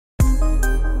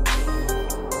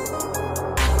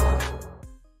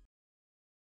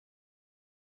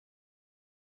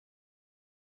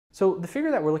So the figure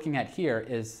that we're looking at here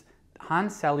is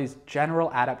Hans-Selye's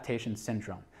general adaptation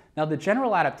syndrome. Now the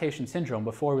general adaptation syndrome,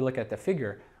 before we look at the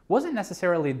figure, wasn't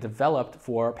necessarily developed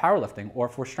for powerlifting or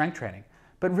for strength training,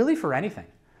 but really for anything.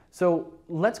 So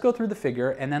let's go through the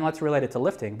figure and then let's relate it to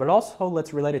lifting, but also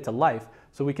let's relate it to life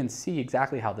so we can see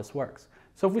exactly how this works.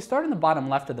 So if we start in the bottom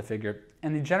left of the figure,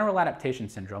 in the general adaptation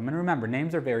syndrome, and remember,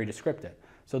 names are very descriptive.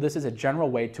 So this is a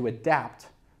general way to adapt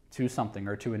to something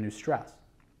or to a new stress.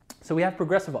 So we have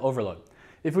progressive overload.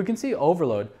 If we can see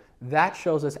overload, that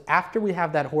shows us after we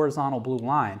have that horizontal blue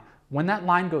line, when that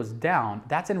line goes down,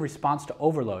 that's in response to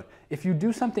overload. If you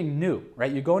do something new,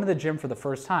 right, you go into the gym for the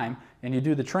first time and you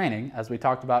do the training, as we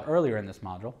talked about earlier in this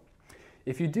module,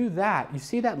 if you do that, you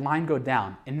see that line go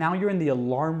down, and now you're in the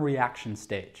alarm reaction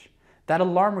stage. That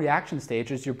alarm reaction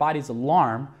stage is your body's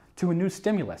alarm to a new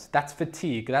stimulus. That's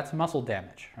fatigue, that's muscle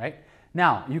damage, right?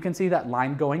 Now, you can see that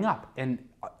line going up, and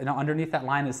underneath that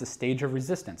line is the stage of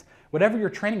resistance. Whatever you're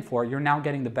training for, you're now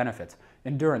getting the benefits.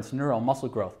 Endurance, neural, muscle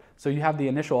growth. So you have the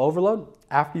initial overload.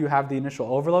 After you have the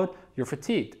initial overload, you're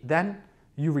fatigued. Then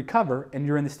you recover and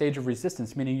you're in the stage of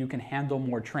resistance, meaning you can handle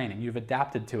more training. You've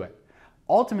adapted to it.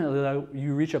 Ultimately, though,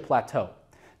 you reach a plateau.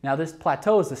 Now this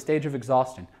plateau is the stage of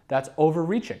exhaustion. That's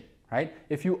overreaching, right?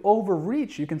 If you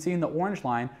overreach, you can see in the orange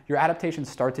line, your adaptations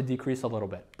start to decrease a little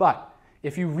bit. But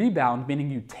if you rebound,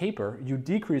 meaning you taper, you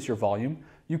decrease your volume,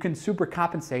 you can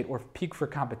supercompensate or peak for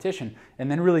competition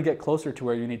and then really get closer to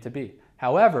where you need to be.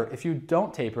 However, if you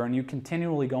don't taper and you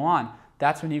continually go on,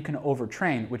 that's when you can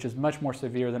overtrain, which is much more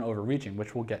severe than overreaching,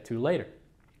 which we'll get to later.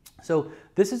 So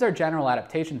this is our general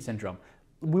adaptation syndrome.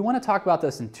 We want to talk about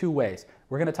this in two ways.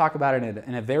 We're going to talk about it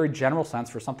in a very general sense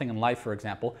for something in life, for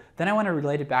example. Then I want to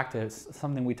relate it back to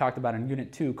something we talked about in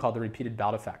Unit 2 called the repeated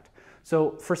bout effect.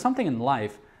 So for something in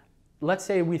life, let's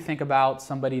say we think about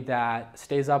somebody that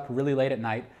stays up really late at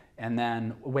night and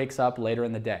then wakes up later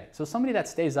in the day. So somebody that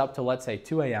stays up till, let's say,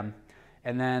 2 a.m.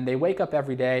 and then they wake up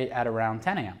every day at around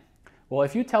 10 a.m. Well,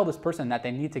 if you tell this person that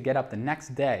they need to get up the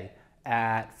next day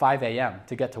at 5 a.m.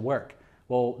 to get to work,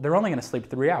 well, they're only going to sleep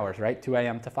 3 hours, right? 2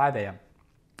 a.m. to 5 a.m.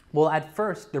 Well, at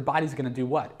first, their body's going to do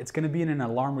what? It's going to be in an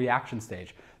alarm reaction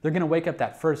stage. They're going to wake up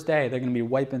that first day. They're going to be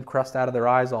wiping crust out of their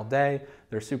eyes all day.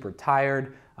 They're super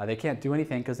tired. They can't do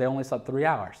anything because they only slept 3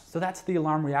 hours. So that's the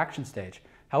alarm reaction stage.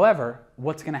 However,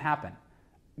 what's going to happen?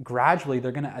 Gradually,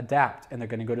 they're going to adapt and they're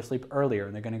going to go to sleep earlier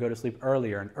and they're going to go to sleep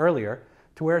earlier and earlier,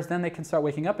 to whereas then they can start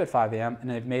waking up at 5 a.m. and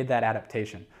they've made that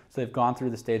adaptation. So they've gone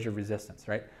through the stage of resistance,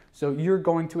 right? So you're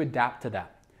going to adapt to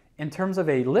that. In terms of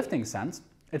a lifting sense,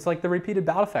 it's like the repeated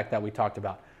bout effect that we talked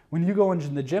about. When you go into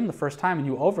the gym the first time and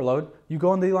you overload, you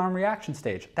go into the alarm reaction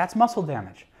stage. That's muscle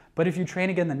damage. But if you train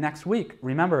again the next week,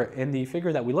 remember in the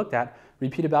figure that we looked at,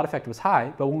 repeated bout effect was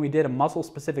high, but when we did a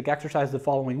muscle-specific exercise the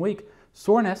following week,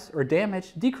 soreness or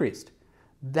damage decreased.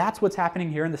 That's what's happening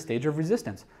here in the stage of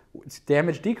resistance.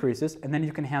 Damage decreases, and then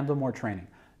you can handle more training.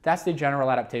 That's the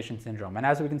general adaptation syndrome. And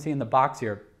as we can see in the box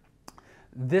here,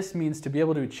 this means to be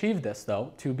able to achieve this,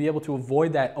 though, to be able to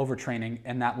avoid that overtraining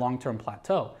and that long-term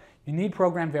plateau, you need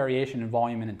program variation in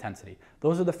volume and intensity.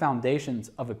 Those are the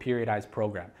foundations of a periodized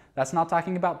program. That's not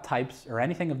talking about types or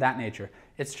anything of that nature.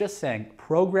 It's just saying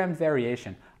program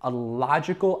variation, a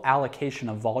logical allocation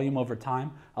of volume over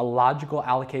time, a logical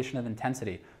allocation of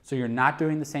intensity. So you're not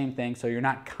doing the same thing, so you're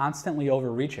not constantly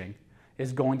overreaching,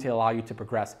 is going to allow you to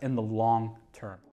progress in the long term.